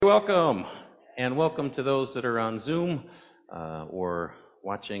Welcome, and welcome to those that are on Zoom or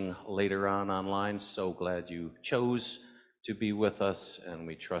watching later on online. So glad you chose to be with us, and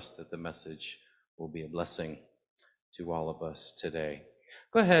we trust that the message will be a blessing to all of us today.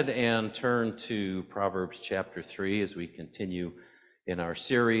 Go ahead and turn to Proverbs chapter 3 as we continue in our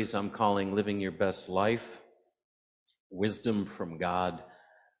series I'm calling Living Your Best Life, Wisdom from God,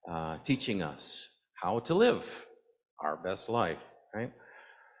 teaching us how to live our best life, right?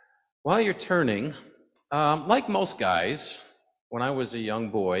 While you're turning, like most guys, when I was a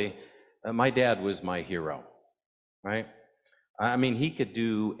young boy, my dad was my hero, right? I mean, he could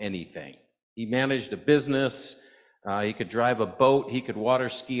do anything. He managed a business, he could drive a boat, he could water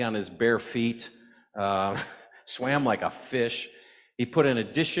ski on his bare feet, swam like a fish. He put an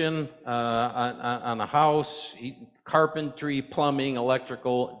addition on a house, carpentry, plumbing,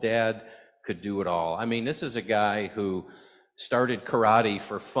 electrical. Dad could do it all. I mean, this is a guy who started karate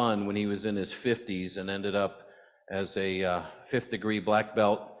for fun when he was in his 50s and ended up as a fifth degree black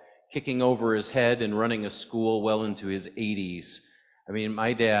belt, kicking over his head and running a school well into his 80s. I mean,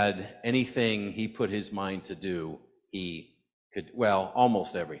 my dad, anything he put his mind to do, he could, well,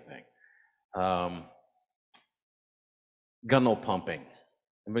 almost everything. Gunnel pumping.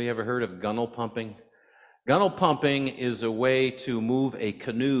 Anybody ever heard of gunnel pumping? Gunnel pumping is a way to move a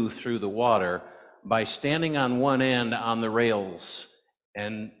canoe through the water by standing on one end on the rails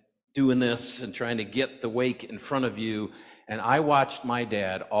and doing this and trying to get the wake in front of you. And I watched my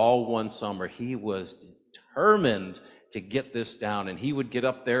dad all one summer. He was determined to get this down, and he would get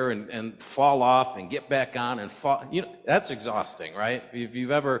up there and fall off and get back on and fall. You know, that's exhausting, right? If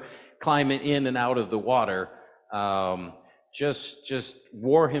you've ever climbed in and out of the water, just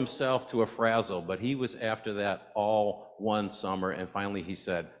wore himself to a frazzle. But he was after that all one summer, and finally he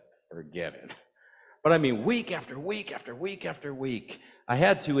said, forget it. But I mean, week after week after week after week, I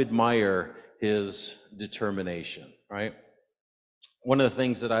had to admire his determination, right? One of the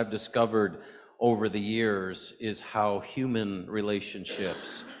things that I've discovered over the years is how human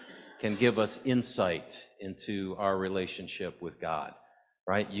relationships can give us insight into our relationship with God,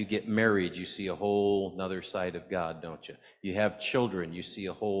 right? You get married, you see a whole another side of God, don't you? You have children, you see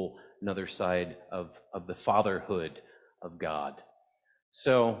a whole another side of the fatherhood of God.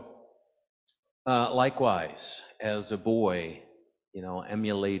 So, likewise, as a boy,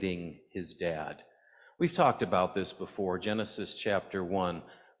 emulating his dad. We've talked about this before, Genesis chapter 1,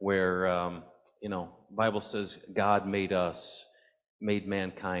 where, Bible says God made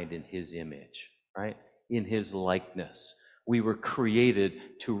mankind in his image, right? In his likeness. We were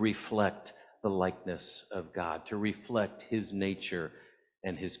created to reflect the likeness of God, to reflect his nature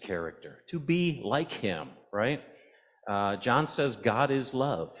and his character, to be like him, right? John says God is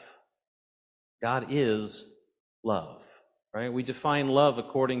love. God is love, right? We define love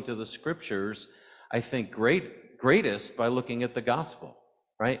according to the scriptures, I think greatest by looking at the gospel,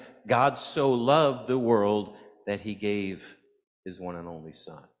 right? God so loved the world that he gave his one and only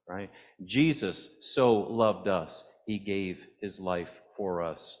son, right? Jesus so loved us, he gave his life for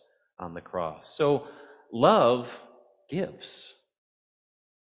us on the cross. So love gives.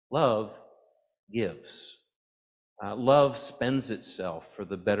 Love gives. Love spends itself for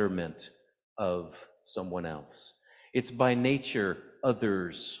the betterment of someone else. It's by nature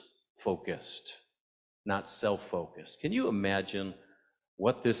others focused, not self-focused. Can you imagine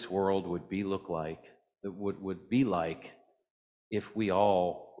what this world would be like if we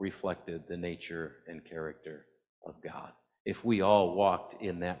all reflected the nature and character of God? If we all walked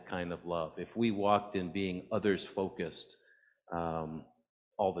in that kind of love, if we walked in being others focused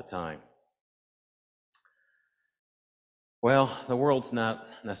all the time. Well, the world's not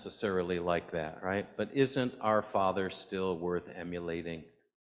necessarily like that, right? But isn't our Father still worth emulating?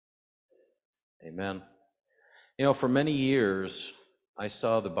 Amen. For many years, I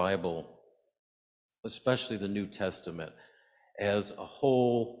saw the Bible, especially the New Testament, as a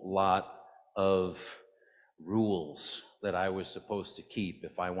whole lot of rules that I was supposed to keep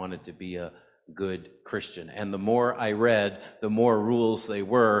if I wanted to be a good Christian. And the more I read, the more rules they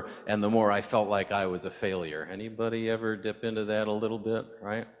were, and the more I felt like I was a failure. Anybody ever dip into that a little bit,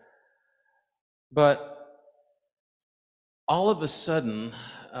 right? But all of a sudden,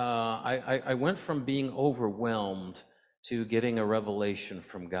 I went from being overwhelmed to getting a revelation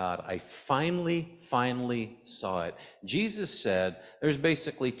from God. I finally saw it. Jesus said there's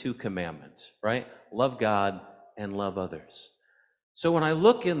basically two commandments, right? Love God and love others. So when I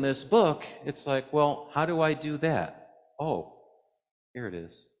look in this book, it's like, well, how do I do that? Oh, here it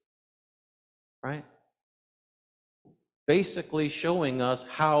is, right? Basically showing us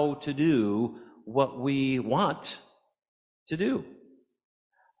how to do what we want to do.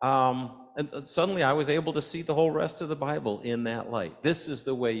 And suddenly I was able to see the whole rest of the Bible in that light. This is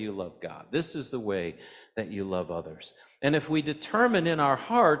the way you love God. This is the way that you love others. And if we determine in our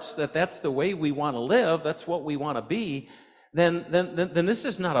hearts that that's the way we want to live, that's what we want to be, then this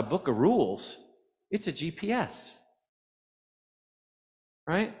is not a book of rules. It's a GPS,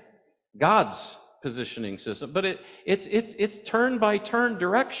 right? God's positioning system. But it's turn by turn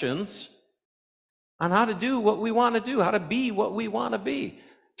directions on how to do what we want to do, how to be what we want to be.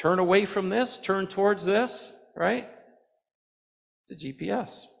 Turn away from this, turn towards this, right? It's a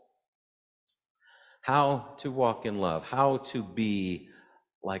GPS. How to walk in love, how to be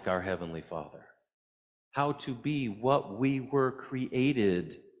like our Heavenly Father, how to be what we were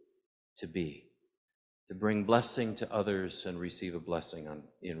created to be, to bring blessing to others and receive a blessing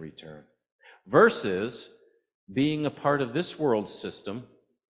in return, versus being a part of this world system,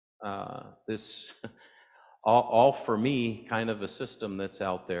 this all for me kind of a system that's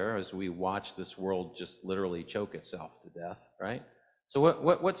out there as we watch this world just literally choke itself to death, right? So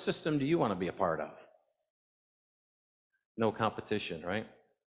what system do you want to be a part of? No competition, right?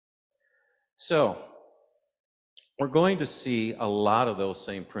 So we're going to see a lot of those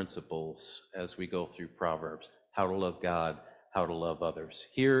same principles as we go through Proverbs. How to love God, how to love others.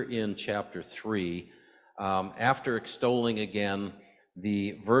 Here in chapter 3, after extolling again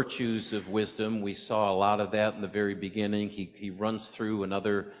the virtues of wisdom, we saw a lot of that in the very beginning. He runs through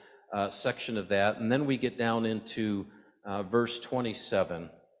another section of that, and then we get down into verse 27.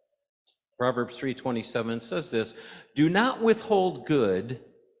 Proverbs 3:27 says this, "Do not withhold good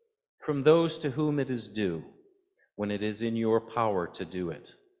from those to whom it is due, when it is in your power to do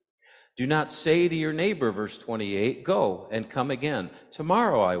it. Do not say to your neighbor," verse 28, "Go and come again.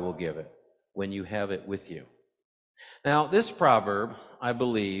 Tomorrow I will give it, when you have it with you." Now, this proverb, I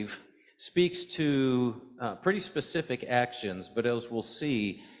believe, speaks to pretty specific actions, but as we'll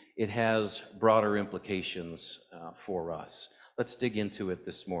see, it has broader implications for us. Let's dig into it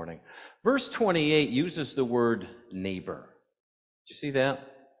this morning. Verse 28 uses the word neighbor. Did you see that?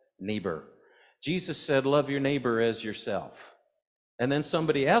 Neighbor. Jesus said, "Love your neighbor as yourself." And then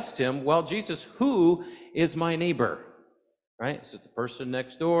somebody asked him, "Well, Jesus, who is my neighbor?" Right? Is it the person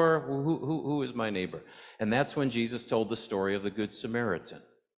next door? Who is my neighbor? And that's when Jesus told the story of the Good Samaritan,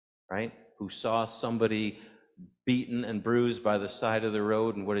 right? Who saw somebody beaten and bruised by the side of the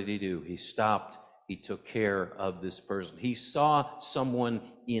road, and what did he do? He stopped. He took care of this person. He saw someone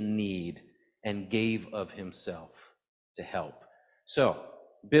in need and gave of himself to help. So,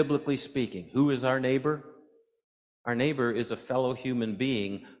 biblically speaking, who is our neighbor? Our neighbor is a fellow human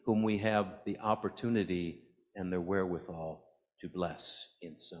being whom we have the opportunity and the wherewithal to bless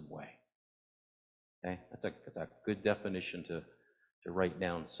in some way. Okay? That's a good definition to write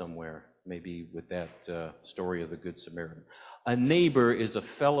down somewhere, maybe with that story of the Good Samaritan. A neighbor is a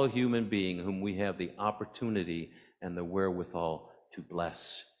fellow human being whom we have the opportunity and the wherewithal to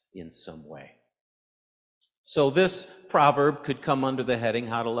bless in some way. So this proverb could come under the heading,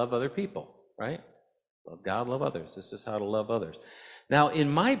 how to love other people, right? Love God, love others. This is how to love others. Now, in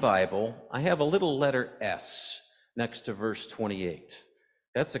my Bible, I have a little letter S next to verse 28.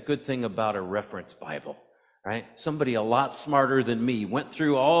 That's a good thing about a reference Bible, right? Somebody a lot smarter than me went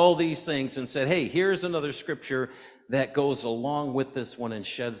through all these things and said, hey, here's another scripture that goes along with this one and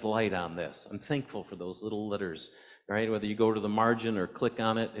sheds light on this. I'm thankful for those little letters, right? Whether you go to the margin or click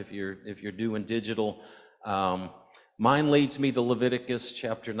on it if you're doing digital. Mine leads me to Leviticus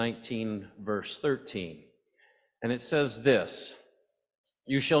chapter 19, verse 13. And it says this,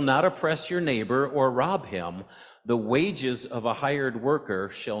 "You shall not oppress your neighbor or rob him. The wages of a hired worker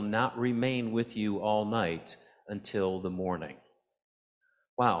shall not remain with you all night until the morning."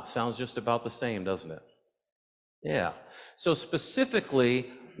 Wow, sounds just about the same, doesn't it? Yeah. So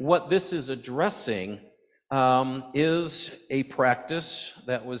specifically, what this is addressing is a practice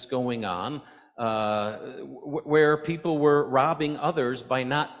that was going on where people were robbing others by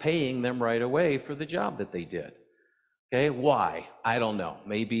not paying them right away for the job that they did. Okay, why? I don't know.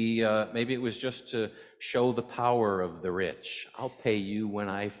 Maybe it was just to show the power of the rich. I'll pay you when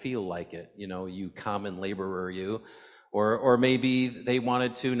I feel like it, you common laborer, you. Or maybe they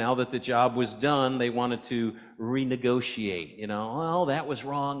wanted to, now that the job was done, they wanted to renegotiate, well, that was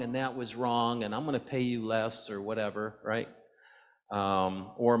wrong and that was wrong and I'm going to pay you less or whatever, right?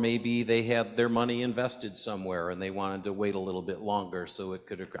 Or maybe they had their money invested somewhere and they wanted to wait a little bit longer so it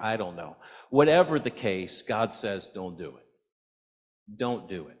could occur. I don't know. Whatever the case, God says don't do it. Don't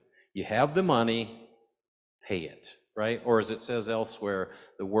do it. You have the money, pay it, right? Or as it says elsewhere,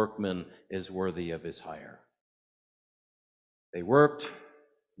 the workman is worthy of his hire. They worked,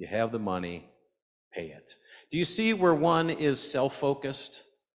 you have the money, pay it. Do you see where one is self-focused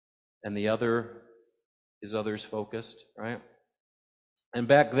and the other is others focused, right? And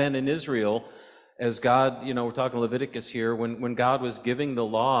back then in Israel, as God, we're talking Leviticus here, when God was giving the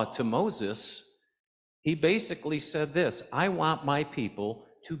law to Moses, he basically said this: I want my people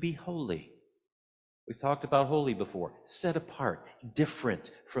to be holy. We've talked about holy before. Set apart,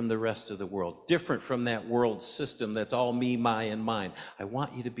 different from the rest of the world, different from that world system that's all me, my, and mine. I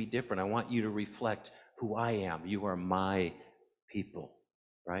want you to be different. I want you to reflect who I am. You are my people,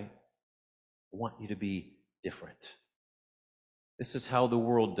 right? I want you to be different. This is how the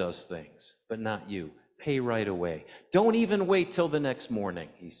world does things, but not you. Pay right away. Don't even wait till the next morning,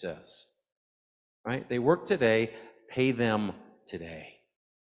 he says. Right? They work today, pay them today.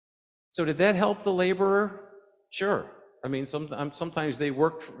 So did that help the laborer? Sure. I mean, sometimes they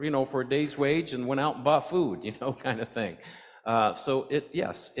worked, for a day's wage and went out and bought food, kind of thing. So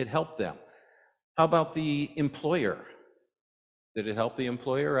it helped them. How about the employer? Did it help the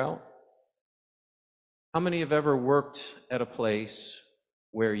employer out? How many have ever worked at a place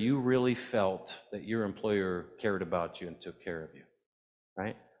where you really felt that your employer cared about you and took care of you?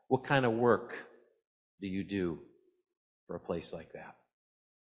 Right? What kind of work do you do for a place like that?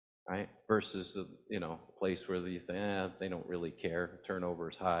 Right? Versus a place where you think, they don't really care, turnover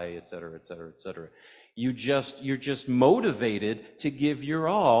is high, et cetera, et cetera, et cetera. You're just motivated to give your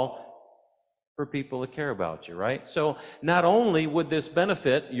all for people that care about you, right? So not only would this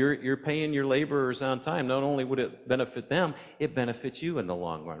benefit, you're paying your laborers on time, not only would it benefit them, it benefits you in the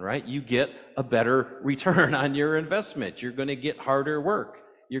long run, right? You get a better return on your investment. You're going to get harder work.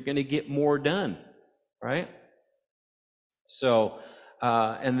 You're going to get more done, right? So,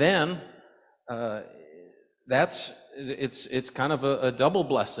 and then it's kind of a double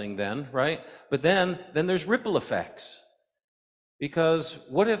blessing then, right? But then there's ripple effects. Because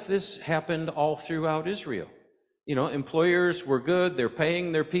what if this happened all throughout Israel? Employers were good, they're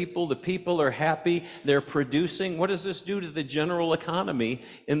paying their people, the people are happy, they're producing. What does this do to the general economy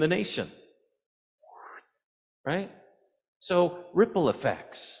in the nation? Right? So, ripple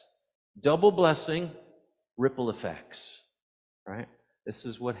effects. Double blessing, ripple effects. Right? This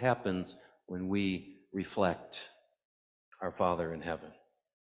is what happens when we reflect our Father in heaven.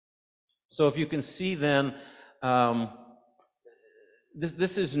 So if you can see then,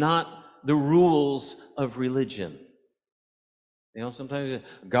 this is not the rules of religion. Sometimes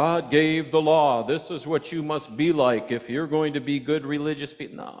God gave the law. This is what you must be like if you're going to be good religious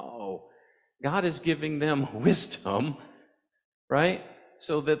people. No. God is giving them wisdom, right?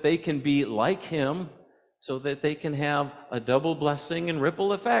 So that they can be like Him, so that they can have a double blessing and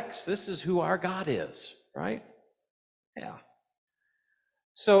ripple effects. This is who our God is, right? Yeah.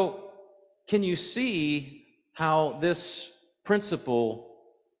 So, can you see how this principle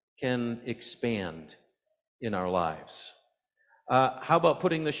can expand in our lives? How about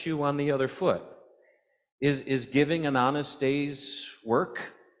putting the shoe on the other foot? Is giving an honest day's work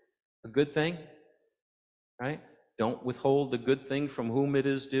a good thing? Right? Don't withhold the good thing from whom it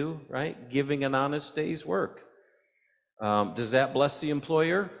is due, right? Giving an honest day's work. Does that bless the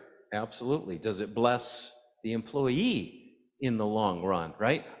employer? Absolutely. Does it bless the employee in the long run,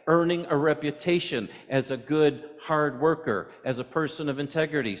 right? Earning a reputation as a good, hard worker, as a person of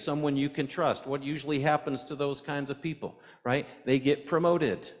integrity, someone you can trust. What usually happens to those kinds of people, right? They get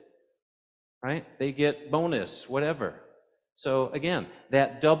promoted, right? They get bonus, whatever. So again,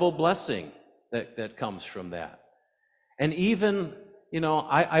 that double blessing that comes from that. And even,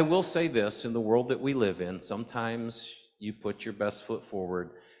 I will say this, in the world that we live in, sometimes you put your best foot forward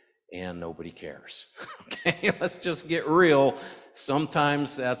and nobody cares. Okay, let's just get real.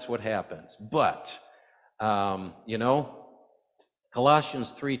 Sometimes that's what happens. But, Colossians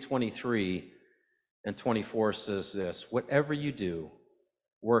 3:23 and 24 says this: whatever you do,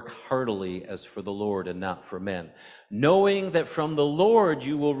 work heartily as for the Lord and not for men, knowing that from the Lord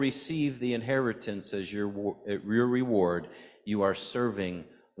you will receive the inheritance as your reward. You are serving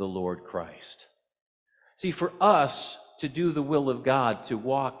the Lord Christ. See, for us to do the will of God, to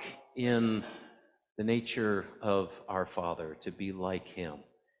walk in the nature of our Father, to be like Him,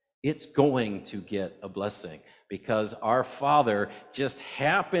 it's going to get a blessing, because our Father just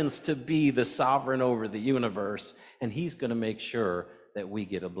happens to be the sovereign over the universe, and He's going to make sure that we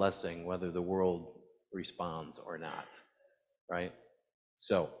get a blessing whether the world responds or not, right?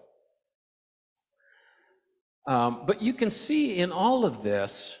 So, but you can see in all of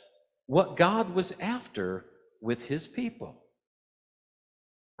this what God was after with His people,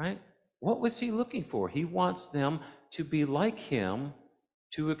 right? What was He looking for? He wants them to be like Him,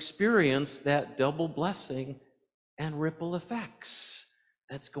 to experience that double blessing and ripple effects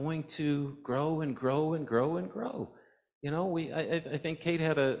that's going to grow and grow and grow and grow. I think Kate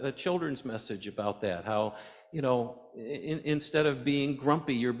had a children's message about that, how, instead of being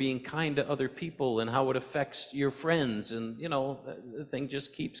grumpy, you're being kind to other people and how it affects your friends, and, the thing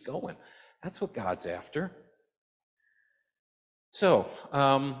just keeps going. That's what God's after. So,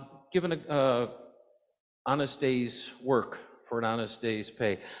 given a honest day's work for an honest day's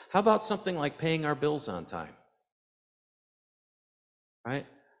pay, how about something like paying our bills on time? Right?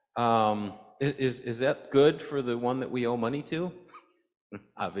 Is that good for the one that we owe money to?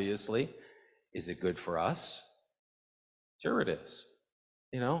 Obviously. Is it good for us? Sure it is.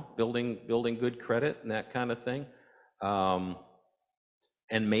 Building good credit and that kind of thing.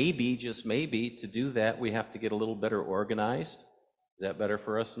 And maybe, just maybe, to do that, we have to get a little better organized. Is that better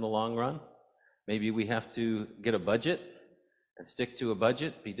for us in the long run? Maybe we have to get a budget and stick to a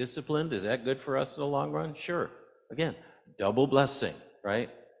budget, be disciplined. Is that good for us in the long run? Sure. Again, double blessing, right?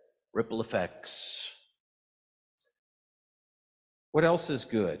 Ripple effects. What else is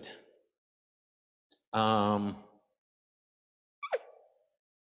good? How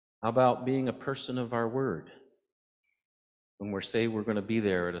about being a person of our word? When we say we're going to be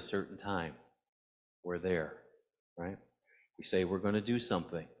there at a certain time, we're there, right? We say we're going to do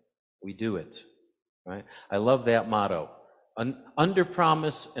something, we do it, right? I love that motto. Under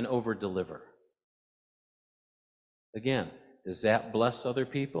promise and over deliver. Again, does that bless other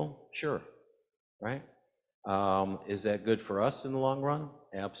people? Sure, right? Is that good for us in the long run?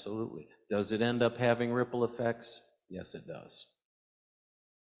 Absolutely. Does it end up having ripple effects? Yes, it does.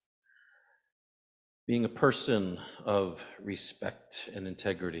 Being a person of respect and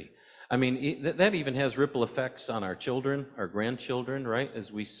integrity. I mean, that even has ripple effects on our children, our grandchildren, right?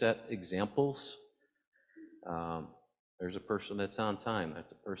 As we set examples. There's a person that's on time.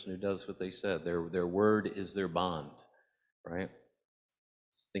 That's a person who does what they said. Their word is their bond, right?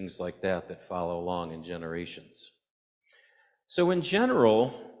 Things like that follow along in generations. So in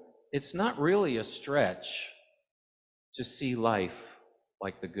general, it's not really a stretch to see life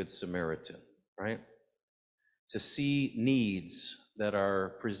like the Good Samaritan, right? To see needs that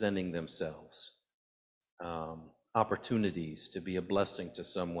are presenting themselves, opportunities to be a blessing to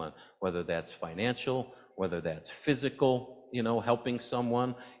someone, whether that's financial, whether that's physical, helping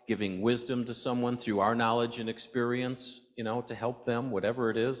someone, giving wisdom to someone through our knowledge and experience, to help them, whatever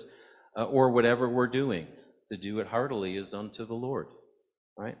it is, or whatever we're doing, to do it heartily as unto the Lord,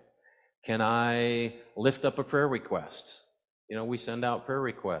 right? Can I lift up a prayer request? We send out prayer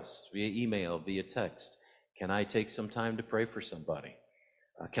requests via email, via text. Can I take some time to pray for somebody?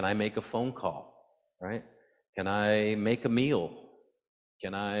 Can I make a phone call, right? Can I make a meal?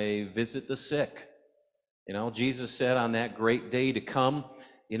 Can I visit the sick? Jesus said on that great day to come,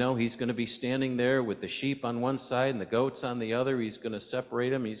 he's going to be standing there with the sheep on one side and the goats on the other. He's going to separate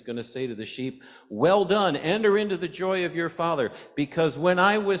them. He's going to say to the sheep, "Well done, enter into the joy of your Father, because when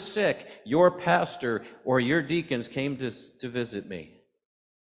I was sick, your pastor or your deacons came to visit me."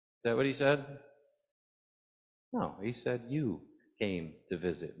 Is that what he said? No, he said, "You came to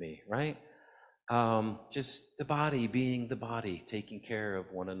visit me," right? Just the body being the body, taking care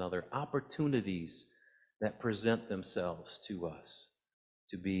of one another, opportunities that present themselves to us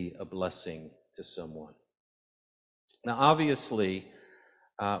to be a blessing to someone. Now, obviously,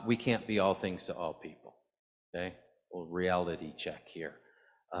 we can't be all things to all people, okay? Well, reality check here.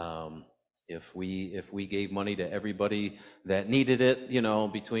 If we gave money to everybody that needed it,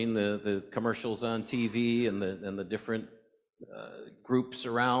 between the commercials on TV and the different groups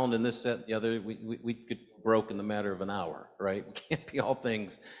around and this, that, and the other, we get broke in the matter of an hour, right? We can't be all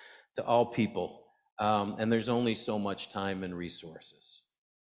things to all people. And there's only so much time and resources.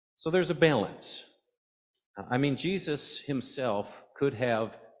 So there's a balance. Jesus himself could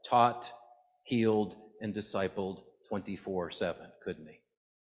have taught, healed, and discipled 24/7, couldn't he?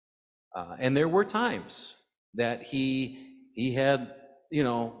 And there were times that he had,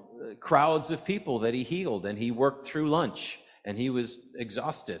 crowds of people that he healed, and he worked through lunch, and he was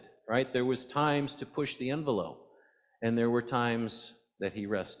exhausted, right? There was times to push the envelope, and there were times that he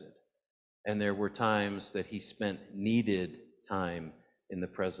rested. And there were times that he spent needed time in the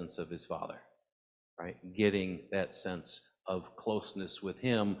presence of his Father, right? Getting that sense of closeness with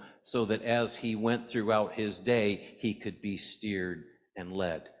him so that as he went throughout his day, he could be steered and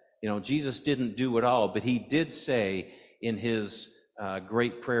led. Jesus didn't do it all, but he did say in his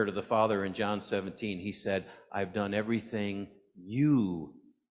great prayer to the Father in John 17, he said, "I've done everything you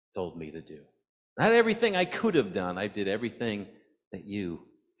told me to do. Not everything I could have done. I did everything that you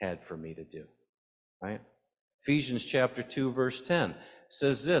had for me to do," right? Ephesians chapter 2, verse 10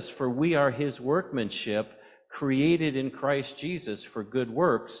 says this, "For we are his workmanship, created in Christ Jesus for good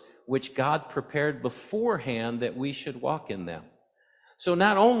works, which God prepared beforehand that we should walk in them. So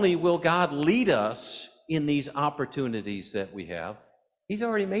not only will God lead us in these opportunities that we have, He's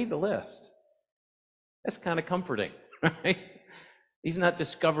already made the list. That's kind of comforting, right? He's not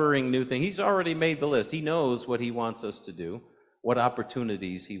discovering new things. He's already made the list. He knows what He wants us to do, what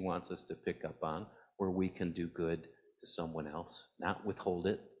opportunities He wants us to pick up on, where we can do good to someone else, not withhold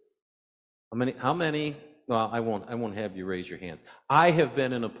it. How many, well, I won't have you raise your hand. I have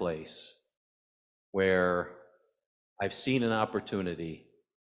been in a place where I've seen an opportunity,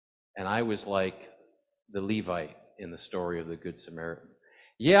 and I was like the Levite in the story of the Good Samaritan.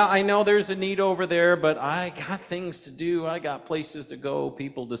 Yeah, I know there's a need over there, but I got things to do. I got places to go,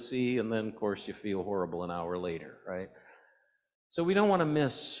 people to see, and then, of course, you feel horrible an hour later, right? So we don't want to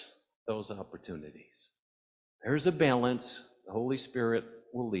miss those opportunities. There's a balance. The Holy Spirit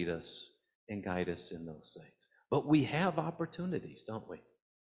will lead us and guide us in those things. But we have opportunities, don't we?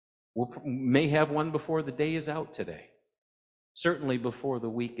 We may have one before the day is out today. Certainly before the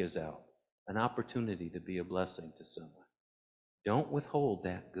week is out. An opportunity to be a blessing to someone. Don't withhold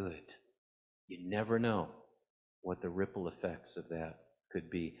that good. You never know what the ripple effects of that could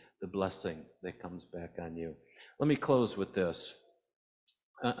be, the blessing that comes back on you. Let me close with this.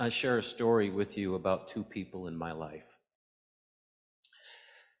 I share a story with you about two people in my life.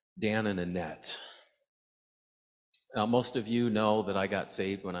 Dan and Annette. Most of you know that I got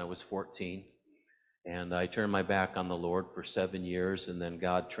saved when I was 14, and I turned my back on the Lord for 7 years, and then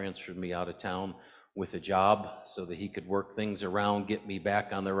God transferred me out of town with a job so that He could work things around, get me back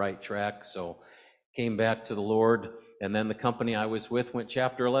on the right track. So came back to the Lord, and then the company I was with went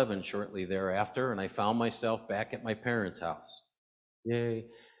Chapter 11 shortly thereafter, and I found myself back at my parents' house. Yay.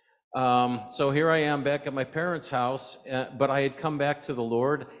 So here I am back at my parents' house, but I had come back to the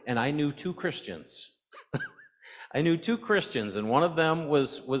Lord, and I knew two Christians. I knew two Christians, and one of them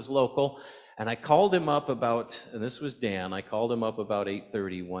was local, and I called him up and this was Dan, I called him up about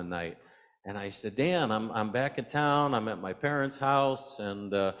 8:30 one night, and I said, Dan, I'm back in town, I'm at my parents' house,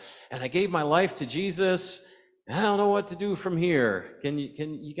 and I gave my life to Jesus. I don't know what to do from here. Can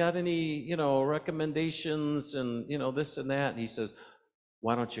you got any, recommendations and, this and that? And he says,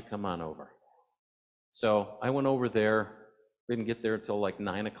 why don't you come on over? So I went over there. Didn't get there until like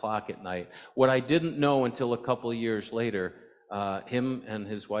 9 o'clock at night. What I didn't know until a couple of years later, him and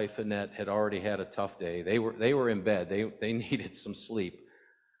his wife Annette had already had a tough day. They were in bed. They needed some sleep,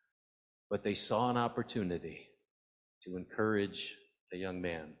 but they saw an opportunity to encourage a young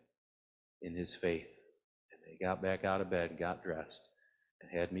man in his faith, and they got back out of bed, got dressed, and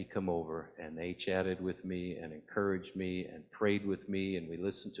had me come over, and they chatted with me and encouraged me and prayed with me, and we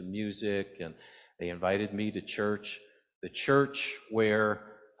listened to music, and they invited me to church. The church where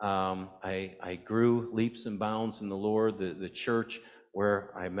I grew leaps and bounds in the Lord, the church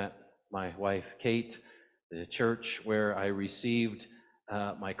where I met my wife Kate, the church where I received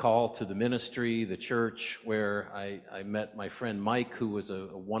my call to the ministry, the church where I met my friend Mike, who was a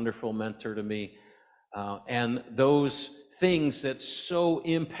wonderful mentor to me, and those things that so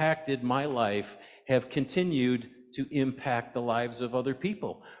impacted my life have continued to impact the lives of other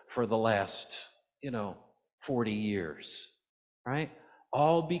people for the last, 40 years, right?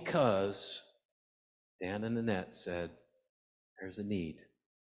 All because Dan and Annette said, there's a need.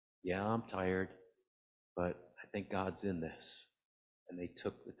 Yeah, I'm tired, but I think God's in this. And they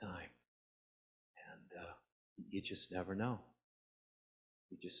took the time. And you just never know.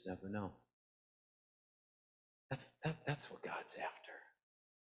 You just never know. That's what God's after.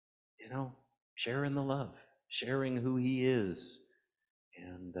 Sharing the love, sharing who He is.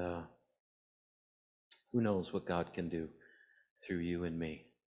 And who knows what God can do through you and me.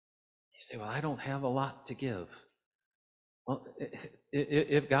 You say, well, I don't have a lot to give. Well,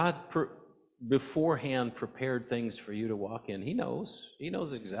 if God beforehand prepared things for you to walk in, He knows. He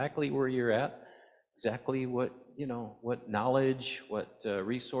knows exactly where you're at, exactly what knowledge, what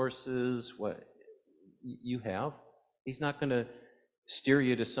resources, what you have. He's not going to steer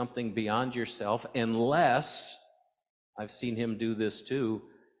you to something beyond yourself unless, I've seen Him do this too,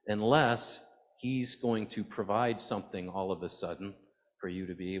 unless He's going to provide something all of a sudden for you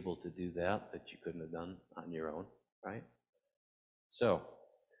to be able to do that you couldn't have done on your own, right? So,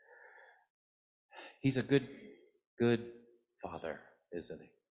 He's a good Father, isn't He?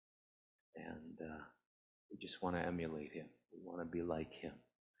 And we just want to emulate Him. We want to be like Him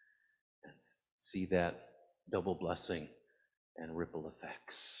and see that double blessing and ripple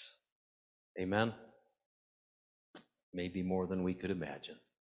effects. Amen? Maybe more than we could imagine.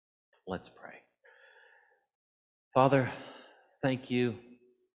 Let's pray. Father, thank You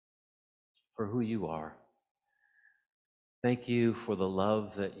for who You are. Thank you for the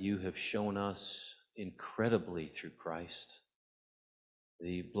love that you have shown us incredibly through Christ,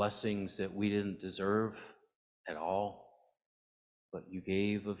 the blessings that we didn't deserve at all, but you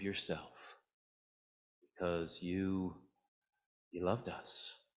gave of yourself because you loved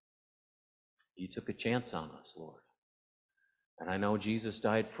us. You took a chance on us, Lord. And I know Jesus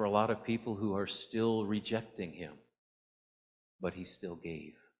died for a lot of people who are still rejecting him, but he still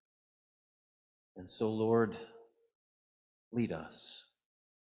gave. And so, Lord, lead us.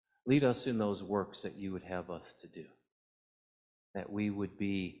 Lead us in those works that you would have us to do, that we would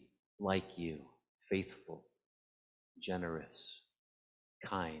be like you, faithful, generous,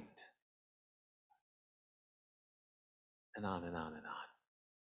 kind, and on and on and on,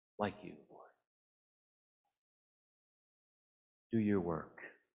 like you, Lord. Do your work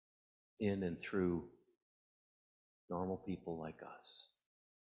in and through normal people like us,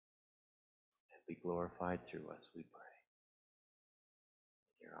 and be glorified through us, we pray.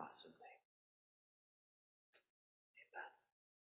 In your awesome name.